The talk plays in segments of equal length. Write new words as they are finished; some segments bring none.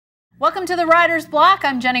Welcome to the Writer's Block.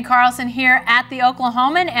 I'm Jenny Carlson here at the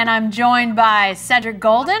Oklahoman, and I'm joined by Cedric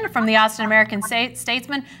Golden from the Austin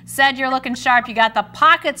American-Statesman. Ced, you're looking sharp. You got the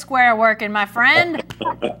pocket square working, my friend.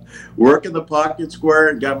 Working the pocket square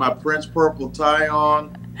and got my Prince purple tie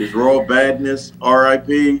on. His Royal Badness,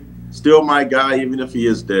 R.I.P. Still my guy, even if he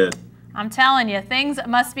is dead. I'm telling you, things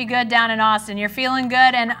must be good down in Austin. You're feeling good,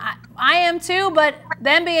 and I am too, but the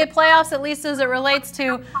NBA playoffs, at least as it relates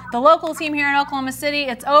to the local team here in Oklahoma City,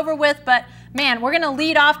 it's over with. But, man, we're going to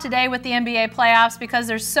lead off today with the NBA playoffs because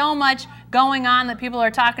there's so much going on that people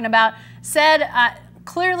are talking about. Ced,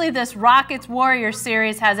 clearly this Rockets-Warriors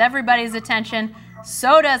series has everybody's attention.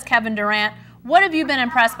 So does Kevin Durant. What have you been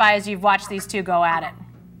impressed by as you've watched these two go at it?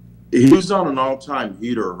 He's on an all-time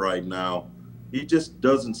heater right now. He just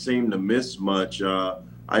doesn't seem to miss much.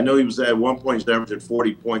 I know he was at one point, he's averaging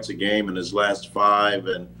 40 points a game in his last 5,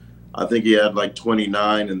 and I think he had like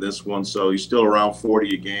 29 in this one, so he's still around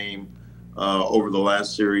 40 a game over the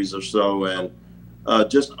last series or so, and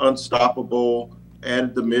just unstoppable.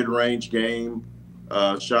 Added the mid-range game,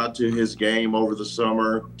 shot to his game over the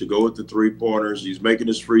summer to go with the three-pointers. He's making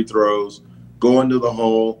his free throws, going to the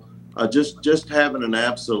hole, just having an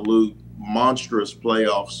absolute monstrous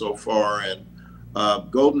playoff so far. And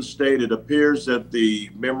Golden State, it appears that the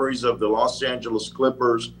memories of the Los Angeles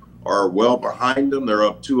Clippers are well behind them. They're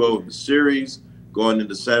up 2-0 in the series going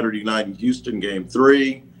into Saturday night in Houston, Game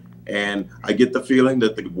 3. And I get the feeling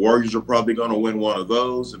that the Warriors are probably going to win one of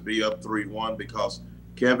those and be up 3-1 because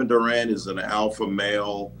Kevin Durant is an alpha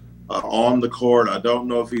male on the court. I don't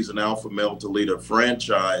know if he's an alpha male to lead a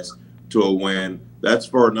franchise to a win. That's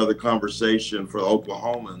for another conversation for the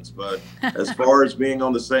Oklahomans. But as far as being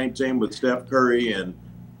on the same team with Steph Curry and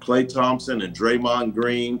Klay Thompson and Draymond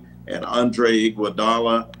Green and Andre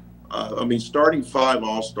Iguodala, I mean, starting 5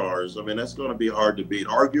 All-Stars, I mean, that's going to be hard to beat.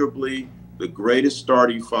 Arguably the greatest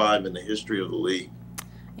starting 5 in the history of the league.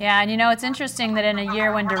 Yeah, and you know, it's interesting that in a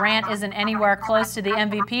year when Durant isn't anywhere close to the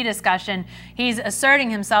MVP discussion, he's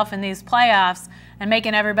asserting himself in these playoffs and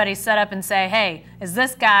making everybody set up and say, hey, is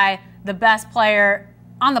this guy the best player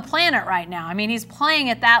on the planet right now? I mean, he's playing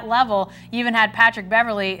at that level. You even had Patrick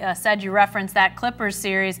Beverley, said you referenced that Clippers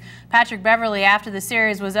series. Patrick Beverley, after the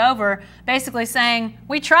series was over, basically saying,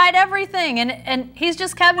 we tried everything, and he's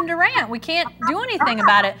just Kevin Durant. We can't do anything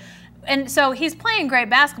about it. And so he's playing great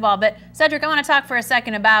basketball. But, Cedric, I want to talk for a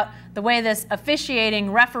second about the way this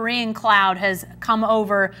officiating, refereeing cloud has come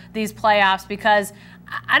over these playoffs, because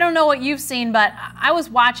I don't know what you've seen, but I was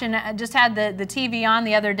watching, just had the TV on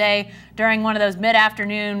the other day during one of those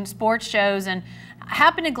mid-afternoon sports shows, and I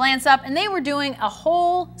happened to glance up, and they were doing a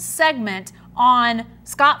whole segment on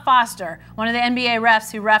Scott Foster, one of the NBA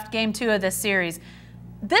refs who reffed Game 2 of this series.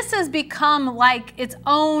 This has become like its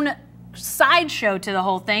own sideshow to the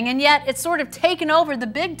whole thing, and yet it's sort of taken over the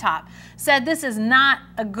big top. Said this is not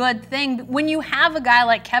a good thing. When you have a guy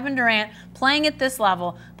like Kevin Durant playing at this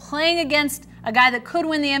level, playing against a guy that could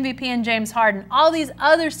win the MVP in James Harden, all these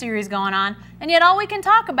other series going on, and yet all we can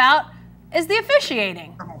talk about is the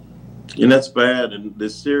officiating. And that's bad, and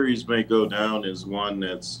this series may go down as one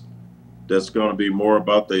that's going to be more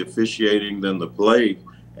about the officiating than the play,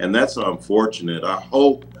 and that's unfortunate. I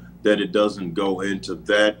hope that it doesn't go into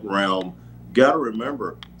that realm. Got to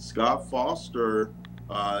remember, Scott Foster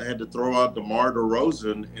had to throw out DeMar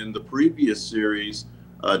DeRozan in the previous series,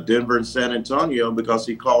 Denver and San Antonio, because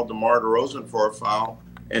he called DeMar DeRozan for a foul,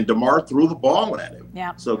 and DeMar threw the ball at him.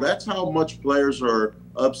 Yeah. So that's how much players are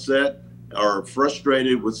upset or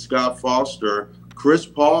frustrated with Scott Foster. Chris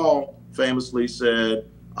Paul famously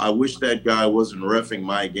said, I wish that guy wasn't reffing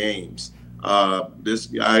my games. I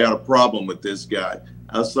got a problem with this guy.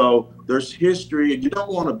 So there's history, and you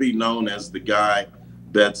don't want to be known as the guy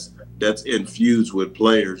that's infused with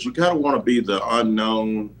players. You kind of want to be the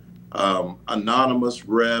unknown, anonymous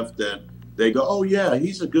ref that they go, oh yeah,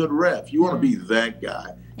 he's a good ref. You want to be that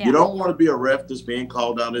guy. Yeah. You don't want to be a ref that's being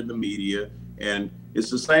called out in the media. And it's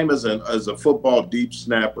the same as a football deep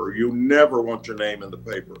snapper. You never want your name in the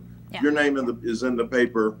paper. Yeah. If your name is in the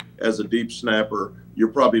paper as a deep snapper, you're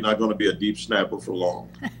probably not going to be a deep snapper for long.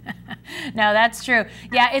 No, that's true.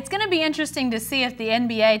 Yeah, it's going to be interesting to see if the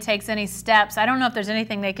NBA takes any steps. I don't know if there's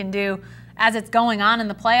anything they can do as it's going on in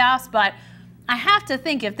the playoffs, but I have to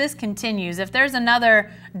think if this continues, if there's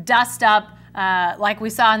another dust-up like we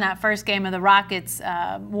saw in that first game of the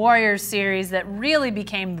Rockets-Warriors series that really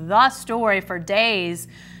became the story for days,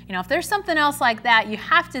 you know, if there's something else like that, you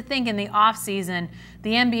have to think in the offseason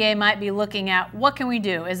the NBA might be looking at what can we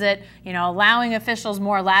do? Is it, you know, allowing officials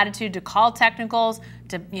more latitude to call technicals,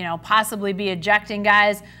 to, you know, possibly be ejecting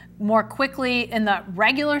guys? more quickly in the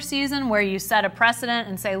regular season where you set a precedent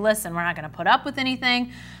and say, listen, we're not going to put up with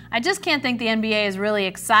anything. I just can't think the NBA is really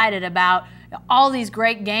excited about all these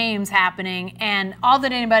great games happening, and all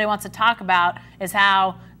that anybody wants to talk about is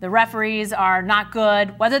how the referees are not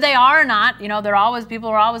good. Whether they are or not, people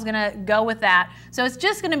are always going to go with that. So it's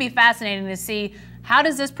just going to be fascinating to see how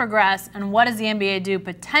does this progress and what does the NBA do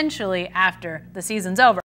potentially after the season's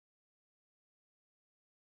over.